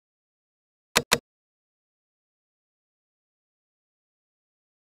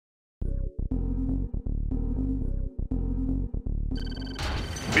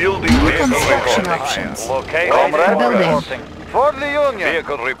Building New vehicle construction reporting. options. Location Comrade Building. reporting. For the Union.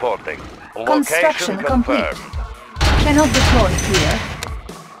 Vehicle reporting. Construction Location complete. confirmed. Cannot deploy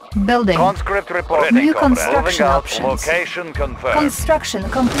here. Building. Conscript reporting. Ready, New comrade. construction Moving out. options. Location confirmed. Construction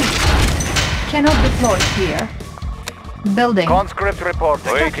complete. Cannot deploy here. Building. Conscript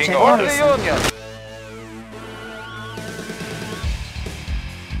reporting. Waiting Structure For the garrison. Union.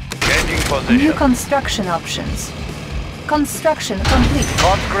 Changing New position. construction options. Construction complete.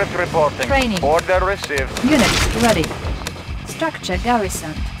 Conscript reporting. Training. Order received. Unit ready. Structure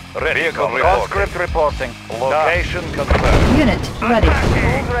garrison. Ready, vehicle Conscript reporting. reporting. Location confirmed. Unit ready.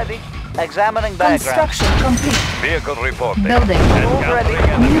 Move ready. Examining background. Construction complete. Vehicle reporting. Building. Move ready.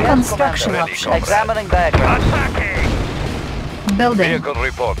 Encountering New enemy. construction Ready, options. comrade. Examining background. Building. Vehicle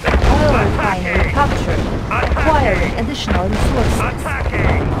reporting. Oil refinery captured. Acquiring additional resources.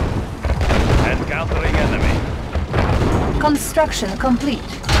 Encountering enemy. Construction complete.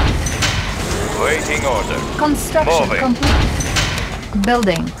 Waiting order. Construction Moving. complete.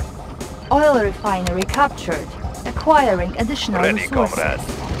 Building. Oil refinery captured. Acquiring additional Ready, resources. comrade.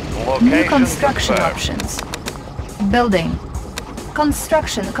 New Location construction confirmed. options. Building.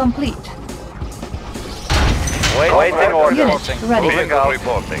 Construction complete. Waiting order. Unit ready. Moving Vehicle out.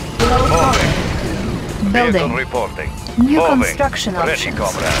 reporting. Low Moving. power. Vehicle Building. reporting. New Moving. construction Ready, options.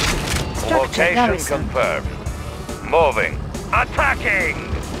 comrade. Structure Location garrison. confirmed. Moving. Attacking.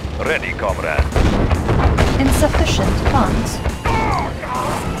 Ready, comrade. Insufficient funds.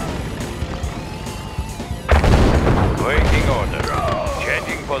 Waiting order.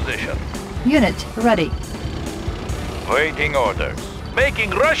 Changing position. Unit ready. Waiting orders.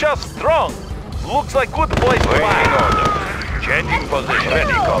 Making Russia strong. Looks like good place to waiting order. Changing position.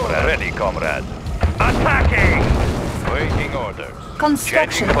 Ready, comrade. Ready, comrade. Attacking. Waiting orders.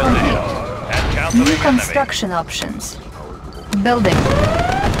 Construction Changing position. complete. Encountering New enemy. construction options. Building.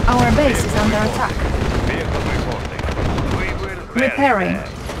 Our base is under attack. Vehicle reporting. We will bury Repairing. them.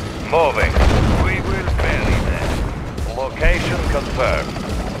 Moving. We will bury them. Location confirmed.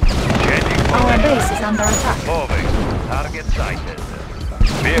 Changing Our position. base is under attack. Moving. Target sighted.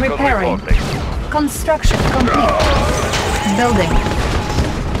 Vehicle Repairing. reporting. Construction complete. Building.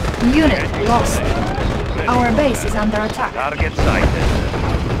 Unit lost. Our base is under attack. Target sighted.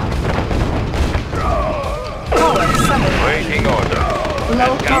 Power summoned. Waiting order.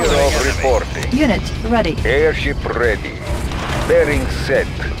 Low Encountering power. enemy. reporting. Unit ready. Airship ready. Bearing set.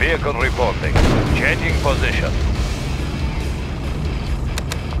 Vehicle reporting. Changing position.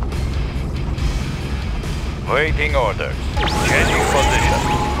 Waiting orders. Changing position.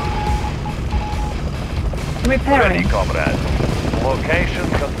 Ready, Repairing. comrade. Location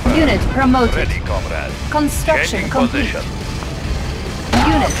confirmed. Unit promoted. Ready, comrade. Construction Changing complete. position.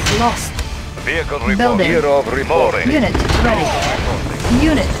 Unit lost. Vehicle reporting. Building. Hero reporting. Moving. Unit ready.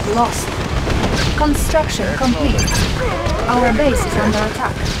 Unit lost. Construction complete. Our base is under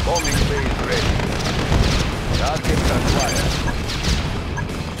attack. Bombing base ready. Targets acquired.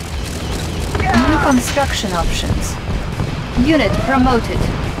 New construction options. Unit promoted.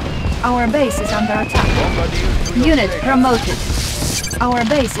 Our base is under attack. Unit promoted. Our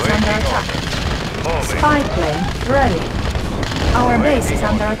base is under attack. Moving. Spy plane ready. Our base is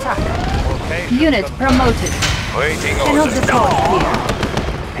under attack. Location Unit confirmed. promoted. Waiting Cannot order. deploy here.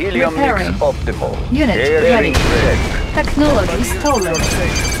 Helium mix Repairing. optimal. Unit Bearing ready. set. Technology stolen.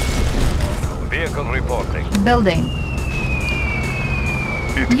 Vehicle reporting. Building.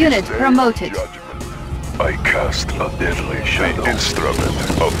 Unit promoted. I cast a deadly shadow. The instrument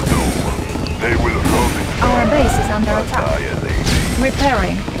of doom. They will roll it. Our base is under attack. Annihilating.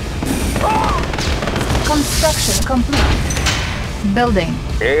 Repairing. Construction complete. Building.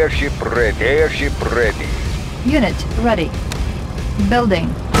 Airship ready. Airship ready. Unit ready. Building.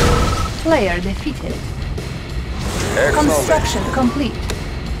 Player defeated. Acknowledge. Construction complete.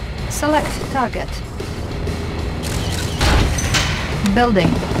 Select target. Building.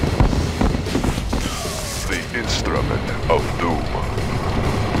 The instrument of doom.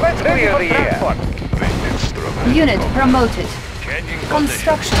 Let's clear the air. The instrument Unit of promoted. Changing position.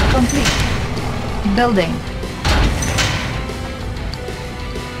 Construction complete. Building.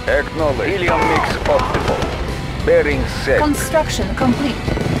 Acknowledge. Helium mix optimal. Bearing set. Construction complete.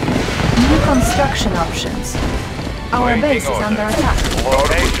 New construction options. Our Waiting base is order. under attack.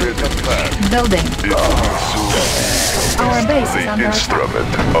 Location confirmed. Building. it will soon. Our base is The under attack.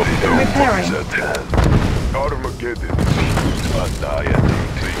 instrument of doom Repairing. is at hand. Armageddon. Annihilate.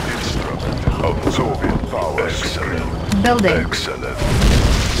 The instrument of Soviet power. Excellent. Building. Excellent.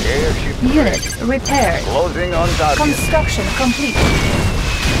 Airship Unit repaired. closing on target. Construction complete.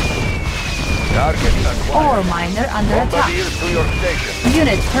 Target acquired. Ore miner under attack. Bombardiers to your station.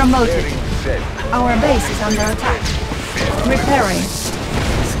 Unit promoted. Bearing set. Our base is under attack. Repairing.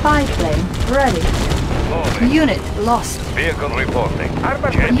 Spy plane ready. Moving. Unit lost. Vehicle reporting.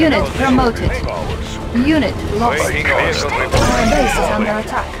 Unit promoted. Unit lost. Waiting order. Our base is under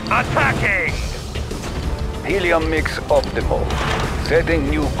attack. Attacking! Helium mix optimal. Setting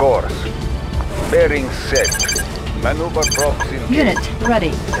new course. Bearing set. Maneuver props in. Unit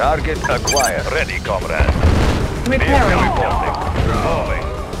ready. Target acquired. Ready, comrade. Vehicle Repairing. reporting.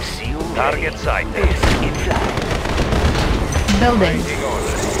 Moving. Target sighted. Building. Waiting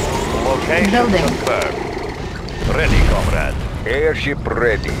order. Location Building. confirmed. Ready, comrade. Airship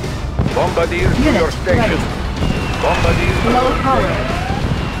ready. Bombardiers to Unit your station. ready. Bombardiers to Low your power.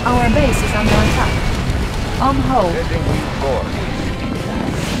 station. Our base is under attack. On hold. Setting new course.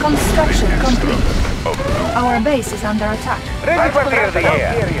 Construction complete. Our base is under attack. Ready for clear the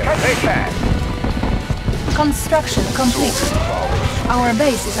air. Construction complete. Our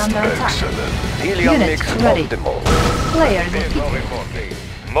base is under attack. Excellent. Helium Unit mix ready. optimal. Player Vehicle defeated. reporting.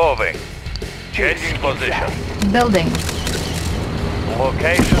 Moving. Changing position. Building.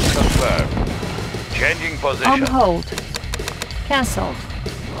 Location confirmed. Changing On position. hold. Cancelled.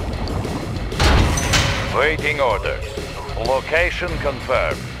 Waiting orders. Location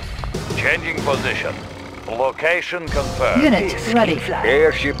confirmed. Changing position. Location confirmed. Unit ready.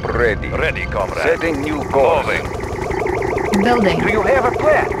 Airship ready. Ready, comrade. Setting new course. Moving. Building. you have a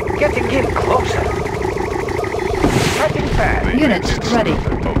plan? Getting in closer. Cutting fast. Unit ready.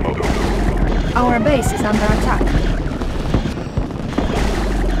 Our base is under attack.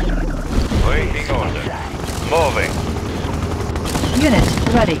 Waiting order. Moving. Unit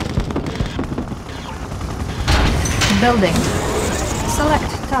ready. Building.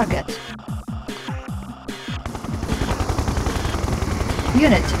 Select target.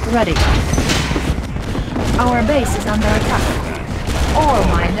 Unit ready. Our base is under attack. Ore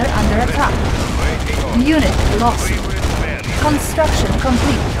miner under attack. Waiting order. Unit lost. Construction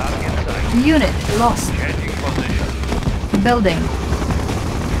complete. Target sight. Unit lost. Changing position. Building.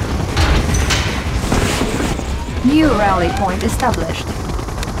 New rally point established.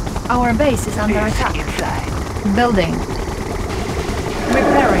 Our base is under attack. Building.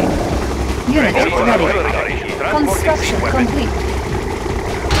 Repairing. Unit ready. Construction complete.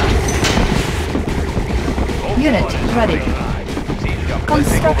 Unit ready.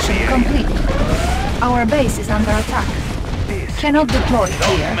 Construction complete. Our base is under attack. Cannot deploy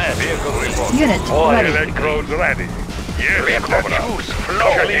here. Vehicle report. Unit All ready. electrodes ready. Yes, comrade.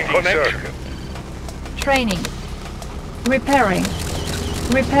 Checking connection. Training. Repairing.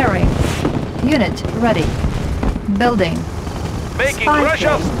 Repairing. Unit ready. Building. Making Spy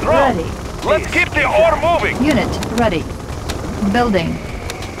Russia plane strong. ready. Let's keep the ore moving. Unit ready. Building.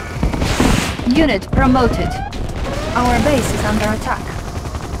 Unit promoted. Our base is under attack.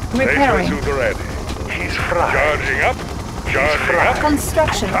 Repairing. Laser suit ready. He's fried. Charging up. Charging up.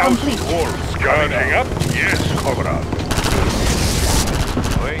 Construction complete. Wolves charging up. Yes, comrade.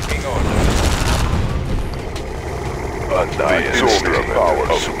 Waiting order. Extra power.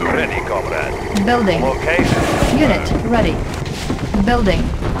 Ready, comrade. Building. Location. Unit ready. Building.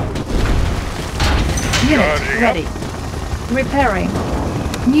 Unit Charging ready. Repairing.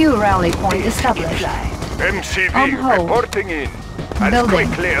 New rally point established. On MCV hold. reporting in. As Building.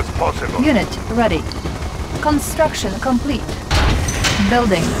 quickly as possible. Unit ready. Construction complete.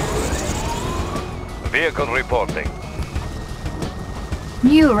 Building. Vehicle reporting.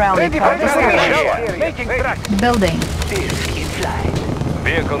 New rally point established. Making track. Building.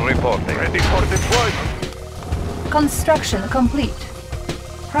 Vehicle reporting. Ready for deployment. Construction complete.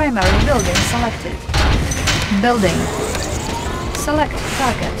 Primary building selected. Building. Select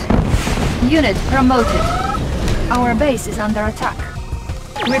target. Unit promoted. Our base is under attack.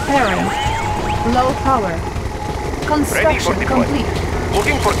 Repairing. Low power. Construction complete.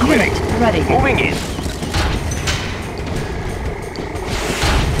 Looking for Unit ready. Moving in.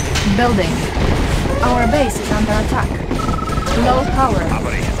 Building. Our base is under attack. Low power.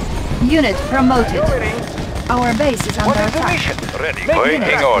 Unit promoted. Our base is under attack. Ready. Unit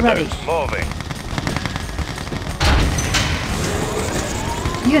Waiting orders. ready. Moving.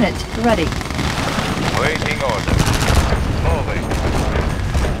 Unit ready. Waiting orders. Moving.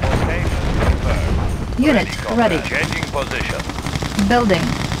 Location confirmed. Unit ready. Changing position. Building.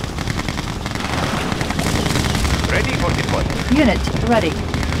 Ready for deployment. Unit ready.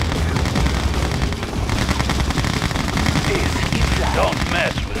 Don't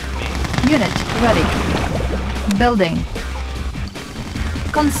mess with me. Unit ready. Building.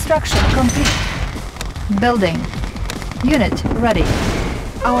 Construction complete. Building. Unit ready.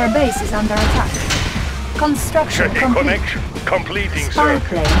 Our base is under attack. Construction Checking complete. connection. Completing Spy circuit.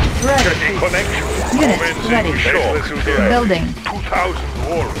 plane ready. Checking connection. Unit Commencing ready. baseless repair. Building. 2,000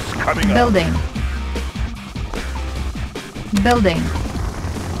 wolves coming up. Building. Building.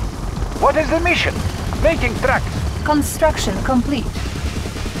 What is the mission? Making tracks. Construction complete.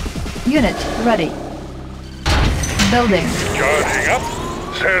 Unit ready. Building. Charging up.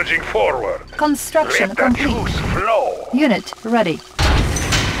 Surging forward. Construction Let the complete. juice flow. Unit ready.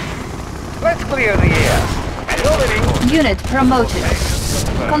 Let's clear the air. Maneuvering. Unit promoted.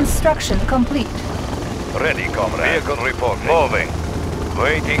 Construction complete. Ready, comrade. Vehicle report. Moving.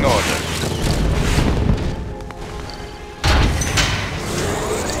 Waiting orders.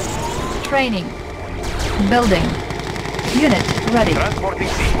 Training. Building. Unit ready. Transporting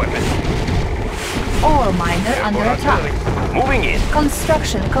siege weapon. Ore miner under attack. Moving in.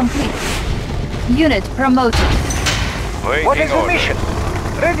 Construction complete. Unit promoted. Waiting What is the orders. mission?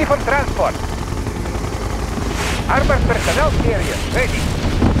 Ready for transport. Armored personnel carrier ready.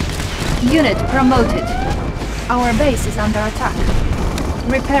 Unit promoted. Our base is under attack.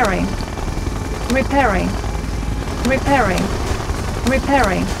 Repairing. Repairing. Repairing.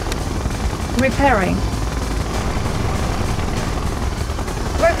 Repairing. Repairing.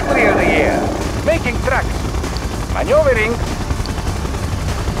 Let's clear the air. Making tracks. Maneuvering.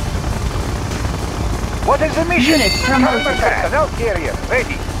 What is the mission? Unit promoted. Armored personnel carrier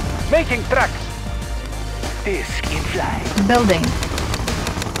ready. Making tracks. Disc in flight. Building.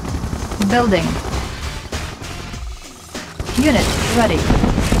 Building. Unit ready.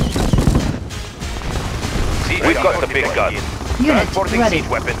 We've got the big gun. Unit Transporting ready. siege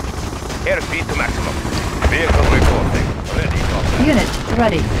weapon. Airspeed to maximum. Vehicle reporting. Ready, comrade. Unit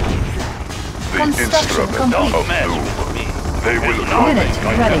ready. The Construction instrument complete. of Match doom. for me. They will Nothing Unit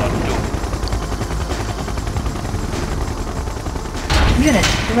I ready. cannot do. Unit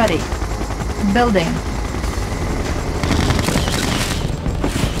ready. Building.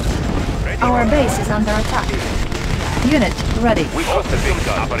 Our base is under attack. Unit ready. We've got the big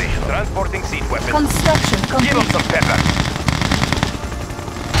gun. Operation. Transporting siege weapon. Construction Give them complete. some pepper.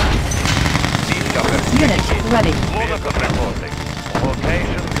 Siege chopper. Unit ready. Vehicle reporting.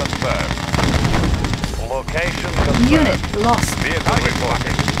 Location confirmed. Location confirmed. Unit lost. Vehicle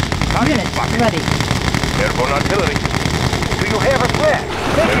reporting. Unit ready. Airborne artillery. Do you have a plan?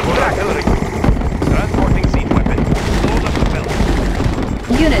 Making Airborne tracks. artillery. Transporting siege weapon. Load up the belt.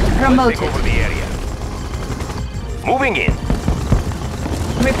 Unit Let's take promoted. over the area. Moving in.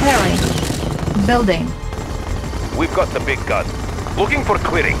 Repairing. Building. We've got the big gun. Looking for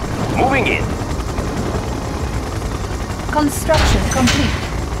clearing. Moving in. Construction complete.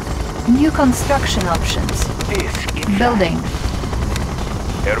 New construction options. Disc in Building.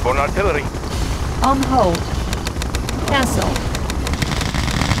 Airborne artillery. On hold. Cancel.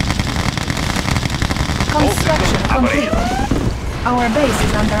 Construction complete. Our base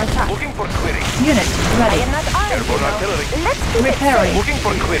is under attack. Looking for clearing. Unit ready. Airborne artillery. Repairing. Looking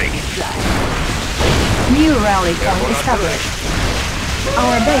for clearing. New rally point Airborne artillery. established.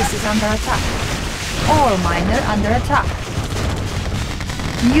 Our base is under attack. Ore miner under attack.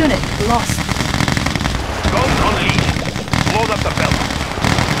 Unit lost. Guns unleashed. Load up the belt.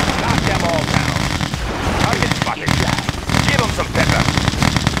 Knock them all down. Target spotted. Give them some pepper.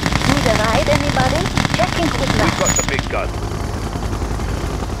 Need a ride, anybody? Checking with We've got the big gun.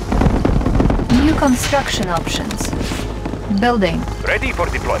 New construction options. Building. Ready for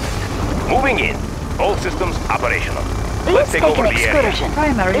deployment. Moving in. All systems operational. Let's take take over an the area. excursion.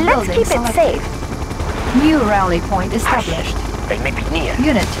 Primary Let's building keep it selected. safe. New rally point established. They may be near.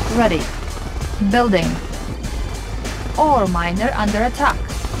 Unit ready. Building. Ore miner under attack.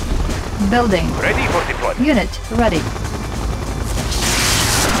 Building. Ready for deployment. Unit ready.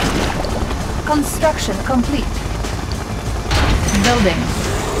 Construction complete. Building.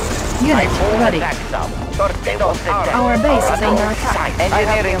 Unit ready. Our base is under attack.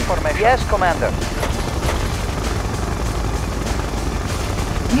 Engineering information. Yes, Commander.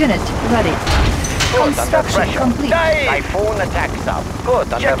 Unit ready. Construction complete. Typhoon attack sub.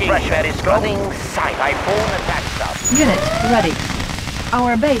 Good, under Checking pressure. periscope. Running sight. Typhoon attack sub. Unit ready.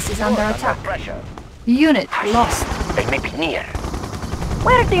 Our base is under attack. Pressure. Unit lost. They may be near.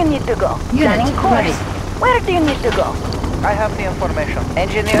 Where do you need to go? Unit Planning course. ready. Where do you need to go? I have the information.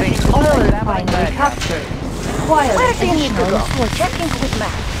 Engineering. Oil refinery captured. Acquired Where do you need to additional go? resources. Checking with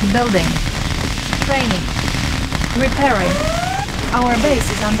map. Building. Training. Repairing. Our base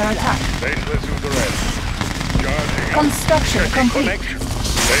is under attack. Baseless Uterel. Charging up. Construction complete. Connection.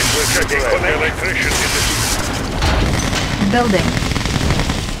 Baseless Uterel. Electrician in the Building.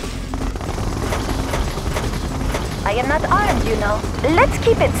 I I am not armed, you know. Let's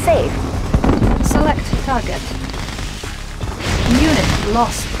keep it safe. Select target. Unit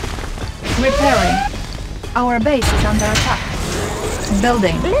lost. Repairing. Our base is under attack.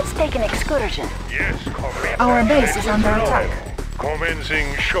 Building. Let's take an excursion. Yes, comrade. Our base is under attack.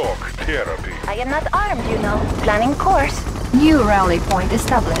 Commencing shock therapy. I am not armed, you know. Planning course. New rally point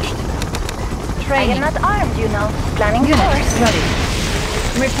established. I am Training. not armed, you know. Planning Unit course. ready.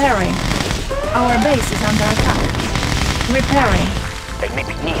 Repairing. Our base is under attack. Repairing. They may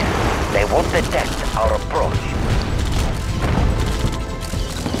be near. They won't detect our approach.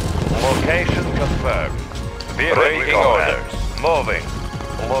 Location confirmed. Waiting orders. Moving.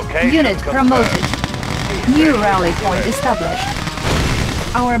 Location Unit confirmed. promoted. New rally point established.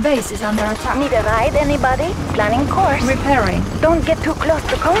 Our base is under attack. Need a ride, anybody? Planning course. Repairing. Don't get too close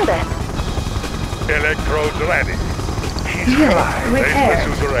to combat. Electrodes ready. Unit repaired.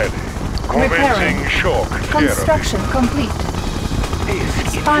 Laser ready. Repairing. Commencing shock therapy. Construction complete.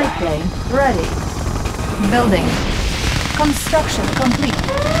 Spy plane ready. Building. Construction complete.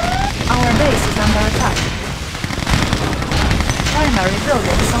 Our base is under attack. Primary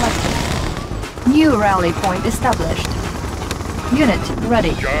building selected. New rally point established. Unit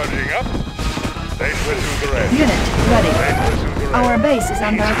ready. Charging up. Laser ready. Unit ready. Laser Our base is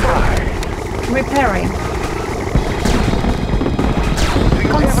under attack. Repairing.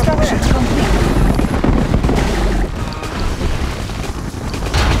 Construction complete.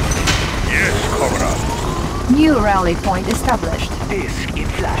 Yes, comrade. New rally point established. Disc in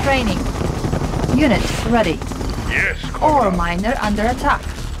flight. Training. Unit ready. Yes, Ore comrade. miner under attack.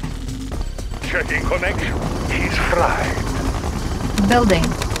 Checking connection. He's fried. Building.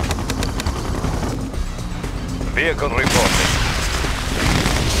 Vehicle reporting.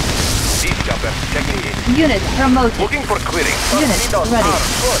 Seat chopper checking in. Unit promoted. Looking for clearing. Unit ready.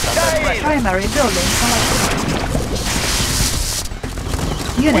 Primary building selected.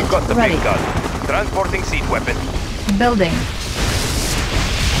 Unit We've got the ready. big gun. Transporting siege weapon. Building.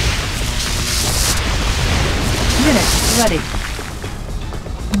 Unit ready.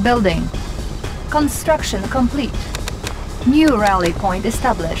 Building. Construction complete. New rally point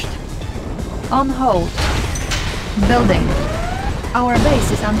established. On hold. Building. Our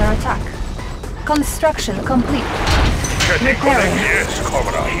base is under attack. Construction complete. Checking Repairing. connection. Yes,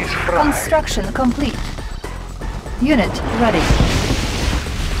 comrade. He's fried. Construction complete. Unit ready.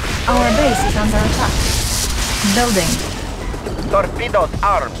 Our base is under attack. Building. Torpedoes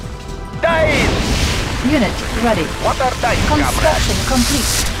armed. Dive! Unit ready. Water dive, comrade. Construction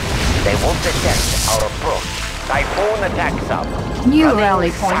complete. They won't detect our approach. Typhoon attacks up. New Running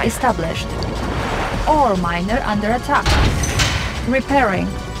rally point sight. established. Ore miner under attack. Repairing.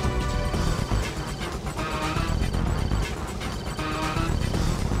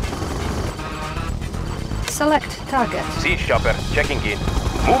 Select target. Siege chopper checking in.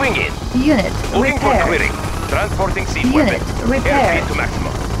 Moving in. Unit Looking for repaired. clearing. Transporting siege Unit weapon. repaired. Airspeed to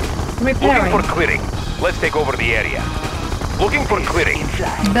maximum. Looking Repairing. for clearing. Let's take over the area. Looking for clearing.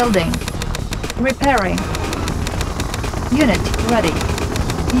 Building. Repairing. Unit ready.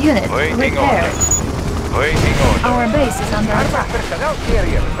 Unit Waiting repaired. orders. Waiting order. Our base is under attack. Personnel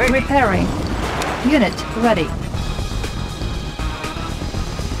carrier ready. Repairing. Unit ready.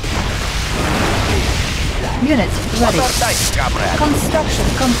 Unit ready. Water dive, comrade. Construction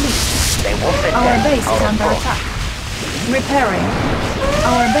complete. They won't detect Our base is our under approach. attack. Repairing.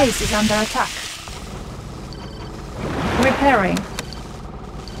 Our base is under attack. Repairing.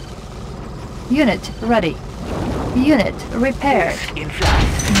 Unit ready. Unit repaired. In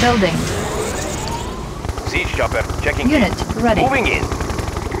flight. Building. Siege chopper checking Unit in. ready. Moving in.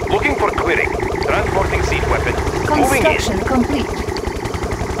 Looking for clearing. Transporting siege weapon. Moving in. Construction complete.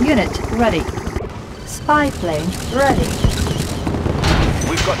 Unit ready. Spy plane ready.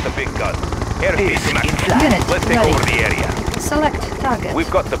 We've got the big gun. Airspeed to maximum. Unit Let's take ready. over the area. Select target.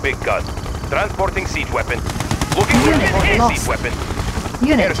 We've got the big gun. Transporting siege weapon. Looking for Unit clearing. lost. Siege weapon.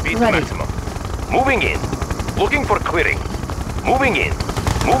 Unit Airspeed to ready. maximum. Moving in. Looking for clearing. Moving in.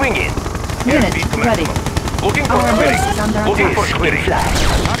 Moving in. Unit Airspeed to ready. maximum. Looking for Our clearing. base is under Looking attack. for clearing.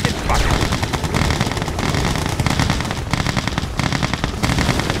 Target spotted.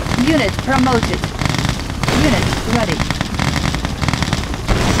 Unit promoted. Unit ready.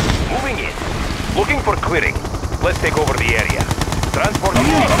 Moving in. Looking for clearing. Let's take over the area. Transporting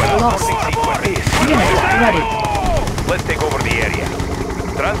Unit siege lost. weapon. Unit ready. Let's take over the area.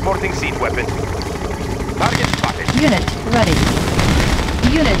 Transporting siege weapon. Target spotted. Unit ready.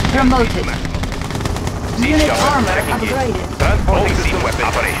 Unit promoted. Siege Unit chopper armor checking in. upgraded. Transporting siege weapon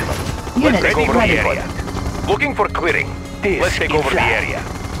operational. Unit Let's take over ready. the area. Looking for clearing. Let's take over the area.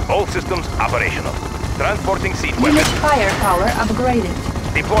 All systems operational. Transporting seat Unit weapon. firepower upgraded.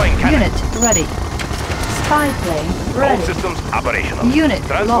 Deploying cannon. Unit ready. Spy plane All ready. systems operational. Unit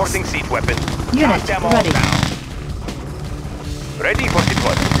Transporting lost. seat weapon. Unit Shot them all ready. down. Ready for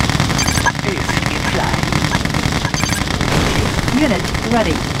deployment. This in flight. Unit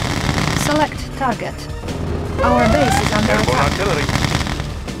ready. Select target. Our base is under Airborne attack. artillery.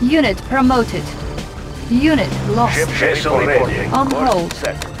 Unit promoted. Unit lost. Vessel ready. On hold.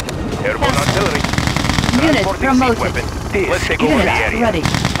 Set. Airborne Yes. artillery. Unit Transporting promoted. seat weapon. This Let's take over Unit the area. ready.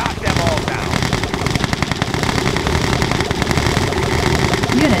 Shot them all down.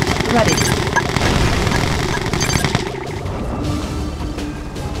 Unit ready.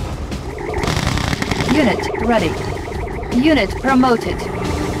 Unit ready. Unit promoted.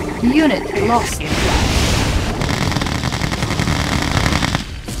 Unit lost.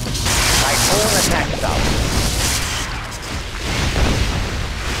 Typhoon attack zone.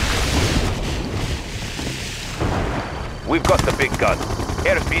 We've got the big gun.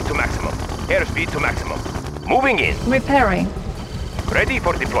 Airspeed to maximum. Airspeed to maximum. Moving in. Repairing. Ready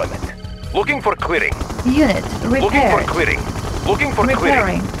for deployment. Looking for clearing. Unit Looking for repaired. clearing. Looking for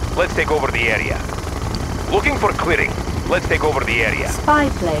Repairing. clearing. Let's take over the area. Looking for clearing. Let's take over the area. Spy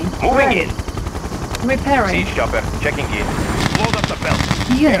plane Moving ready. in. Repairing. Siege chopper checking in. Load up the belt.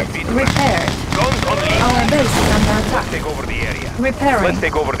 Unit Airspeed to repaired. maximum. Guns on lead. Our base is under Let's attack. take over the area. Repairing. Let's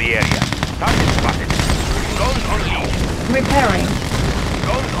take over the area. Target spotted. Guns on lead. Repairing.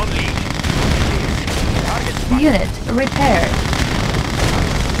 Guns on lead. Target spotted. Unit repaired.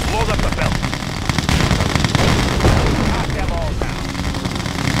 Load up the belt. Shot them all down.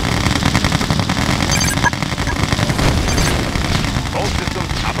 All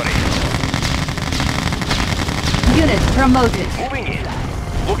systems operational. Unit promoted. Moving in.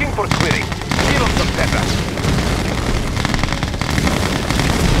 Looking for clearing. Give us some pepper.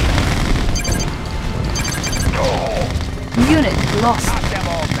 Unit lost. Shot them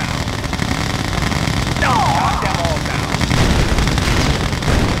all down. Shot them all down.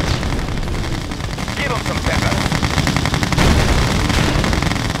 Give us some pepper.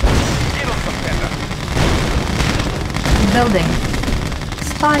 Give us some pepper. Building.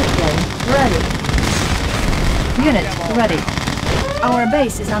 Spy plane ready. Unit ready. Our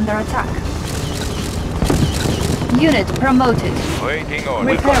base is under attack. Unit promoted. Waiting on.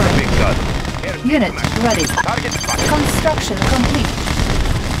 We've got the Repairing. big gun. Unit ready. Target spotted. Construction complete.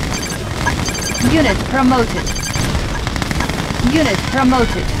 Unit promoted. Unit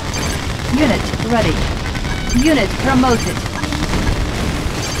promoted. Unit ready. Unit promoted.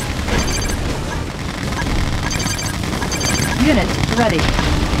 Unit ready.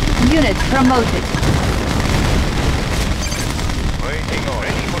 Unit promoted. Waiting on.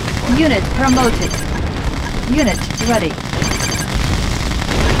 Ready for deployment. Unit promoted. Unit ready.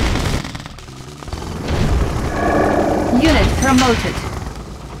 Unit promoted.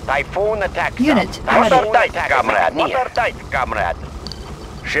 Typhoon attack Unit zone. ready. Motor tight, comrade. Motor tight, comrade.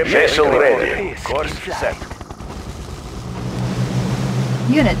 Ship vessel ready. Course set.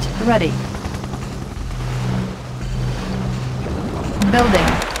 Unit ready. Building.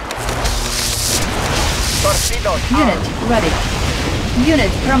 Torpedoes Unit ready.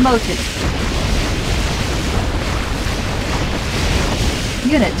 Unit promoted.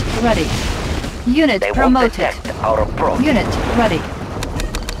 Unit ready. Unit They won't promoted. detect our approach. Unit ready.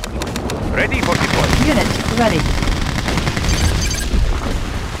 Ready for deployment. Unit ready.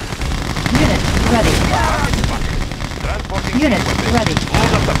 Unit ready. Transporting Unit seat weapon. ready.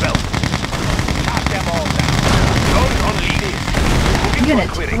 Load up the belt. Shot them all down. Guns on lead. Looking Unit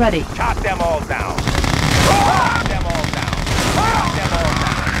for clearing. ready. Shot them all down. Shot them all down. Shot them all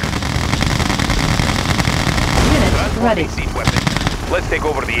down. Unit Transporting ready. seat weapon. Let's take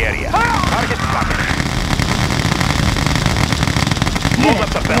over the area. Target spotted. Load Unit up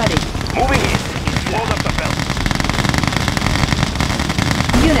the belt. ready. Moving in. Load up the belt.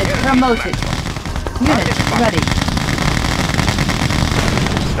 Unit promoted. Unit ready.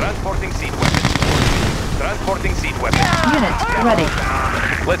 Transporting seat weapon. Transporting seat weapon. Unit ready.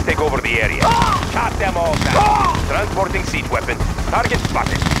 Let's take over the area. Shot them all down. Transporting seat weapon. Target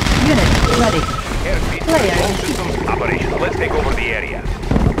spotted. Unit ready. Airspeed. Player. All systems operational. Let's take over the area.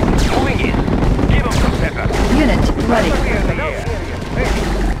 Moving in. Give them some pepper. Unit ready.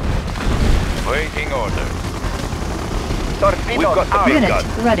 Waiting order. Torpedoes We've got the out. big Unit gun.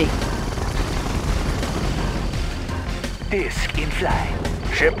 ready. Disc in flight.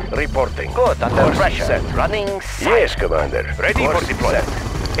 Ship reporting. Good, under Course pressure. set. Running Yes, Commander. Ready for Course deployment.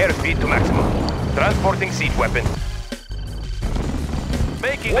 set. Airspeed to maximum. Transporting seat weapon.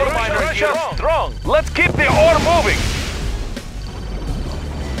 Making the miners strong. Let's keep the ore moving.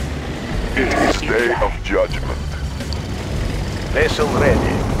 It is Day of judgment. Vessel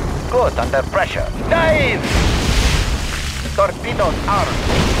ready. Good, under pressure. Dive! Torpedoes armed.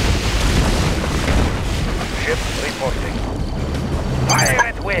 Ship reporting. Fire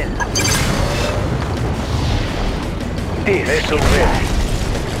at will. Vessel ready.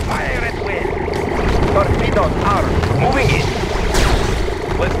 Fire at will. Torpedoes armed. Moving in.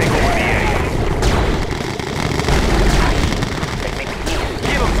 Let's take over the area.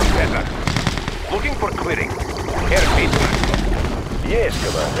 Give them some pepper. Looking for clearing. Airspeed maximum. Yes,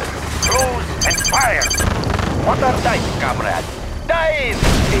 Commander. Cruise and fire. Water dive, comrade. Dive!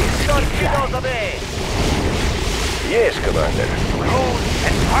 Torpedoes away. Yes, Commander. Cruise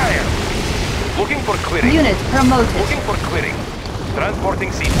and fire. Looking for clearing. Unit promoted. Looking for clearing.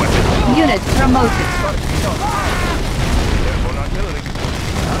 Transporting siege weapons. Unit promoted. Torpedoes armed. Airborne artillery.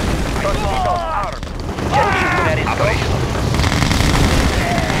 Torpedoes armed. Jetting periscope. Operational.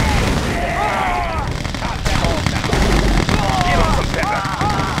 Give them some pepper.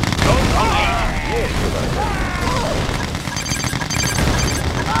 Don't unleash. Yes, Commander.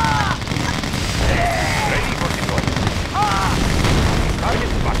 Ready for deployment. Target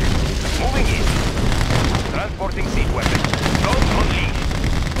spotted. Moving in. Transporting siege weapons. Don't unleash.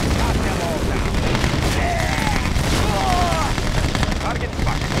 Got them all down. Target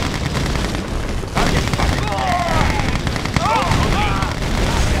spotted. Target spotted. Don't unleash.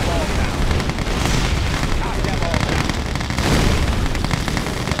 Got them all down. Got them all down.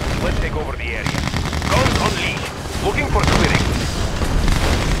 Let's take over the area. Guns unleashed. Looking for clearing.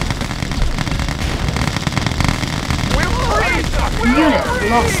 Unit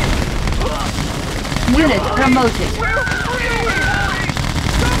lost. Unit promoted.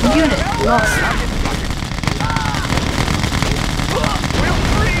 Unit lost.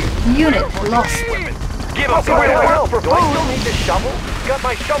 Unit lost. Give us a Do I weapon. still need the shovel? Got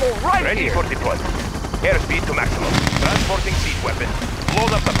my shovel right Ready here. for deployment. Airspeed to maximum. Transporting siege weapon.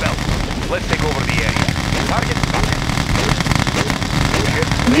 Load up the belt. Let's take over the area. Target spotted.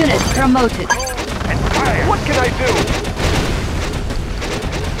 Unit promoted. And fire. What can I do?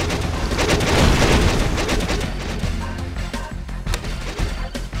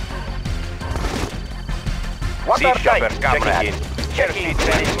 Siege chopper checking in. Checking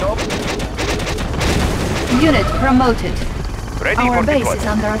periscope. Unit promoted. Ready Our for base deployment. is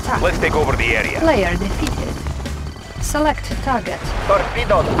under attack. Let's take over the area. Player defeated. Select target.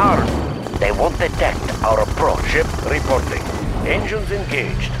 Torpedoes armed. They won't detect our approach. Ship reporting. Engines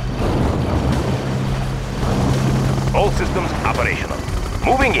engaged. All systems operational.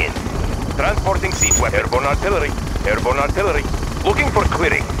 Moving in. Transporting siege weapon. Airborne artillery. Airborne artillery. Looking for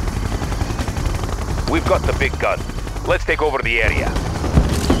clearing. We've got the big gun. Let's take over the area.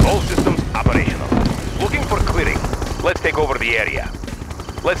 All systems operational. Looking for clearing. Let's take over the area.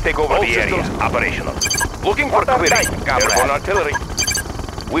 Let's take over the area. Operational. Looking for clearing. Airborne artillery.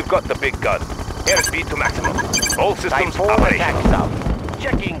 We've got the big gun. Airspeed to maximum. All systems Typhoon attack operational. south.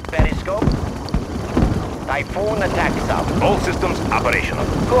 Checking periscope. Typhoon attack south. All systems operational.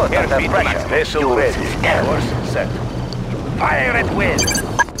 Good, under Airspeed to pressure. maximum. Vessel ready. Course set. Fire at will.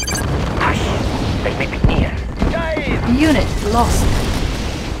 Hush. They may be near. Dive. Unit lost.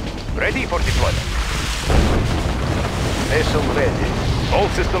 Ready for deployment. Vessel ready. All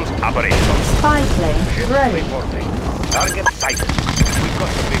systems operational. Spy plane ready. Reporting. Target sighted. We've got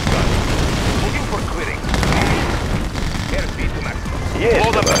the big gun. Looking for clearing. Airspeed to maximum. Yes,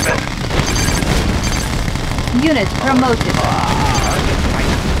 Load up the Commander. belt. Unit promoted.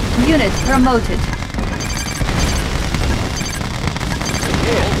 Unit promoted.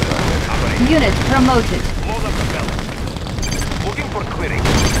 Unit promoted. Load up the belt. Looking for clearing.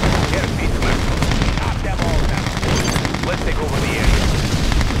 Airspeed to maximum. Knock them all down. Let's take over the area.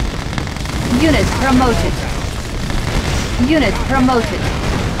 Unit promoted. Unit promoted.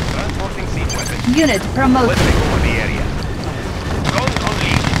 Transporting siege weapons. Unit Let's promoted. take over the area. Guns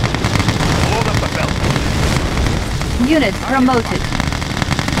unleashed. Load up the belt. Unit promoted.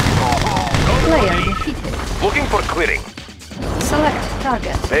 Guns Player unleashed. defeated. Looking for clearing. Select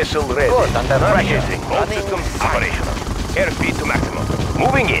target. Vessel ready. Good, under pressure. All systems operational. Airspeed to maximum.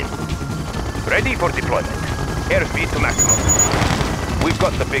 Moving in. Ready for deployment. Airspeed to maximum. We've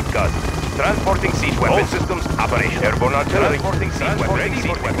got the big gun. Transporting siege weapons. All systems operational. Airborne artillery. Transporting siege weapons. Ready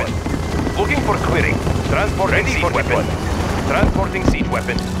for weapons. Looking for clearing. Transporting siege weapons. Transporting siege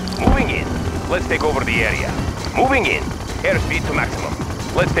weapons. Moving in. Let's take over the area. Moving in. Airspeed to maximum.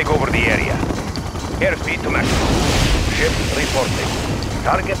 Let's take over the area. Airspeed to maximum. Ship reporting.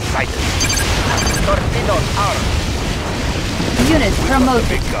 Target sighted. Torpedoes armed. Unit The promoted.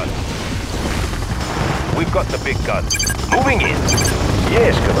 big gun. We've got the big gun. Moving in.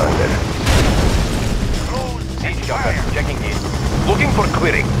 Yes, Commander. for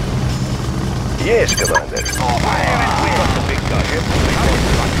quitting. Yes, Commander. Got the big gun. Give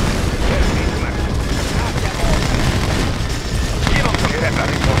him some pepper.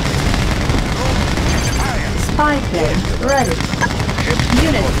 Spy plane ready.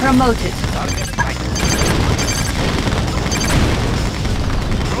 Unit promoted.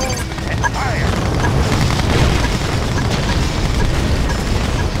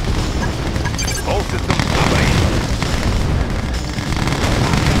 All systems operational.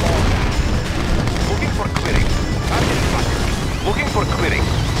 Looking for quitting. Looking for quitting.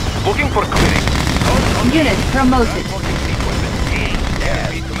 Looking for quitting. Unit promoted.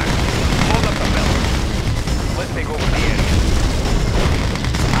 Hold up the belt. Let's take over the area.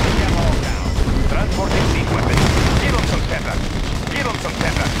 Transporting siege weapons. Give them some pepper. Give them some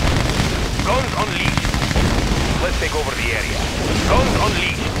pepper. Guns unleashed. Let's take over the area. Guns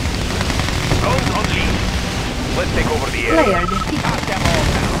unleashed. Guns unleashed. Let's take over the area. Player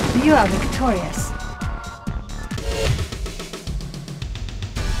defeated. You are victorious.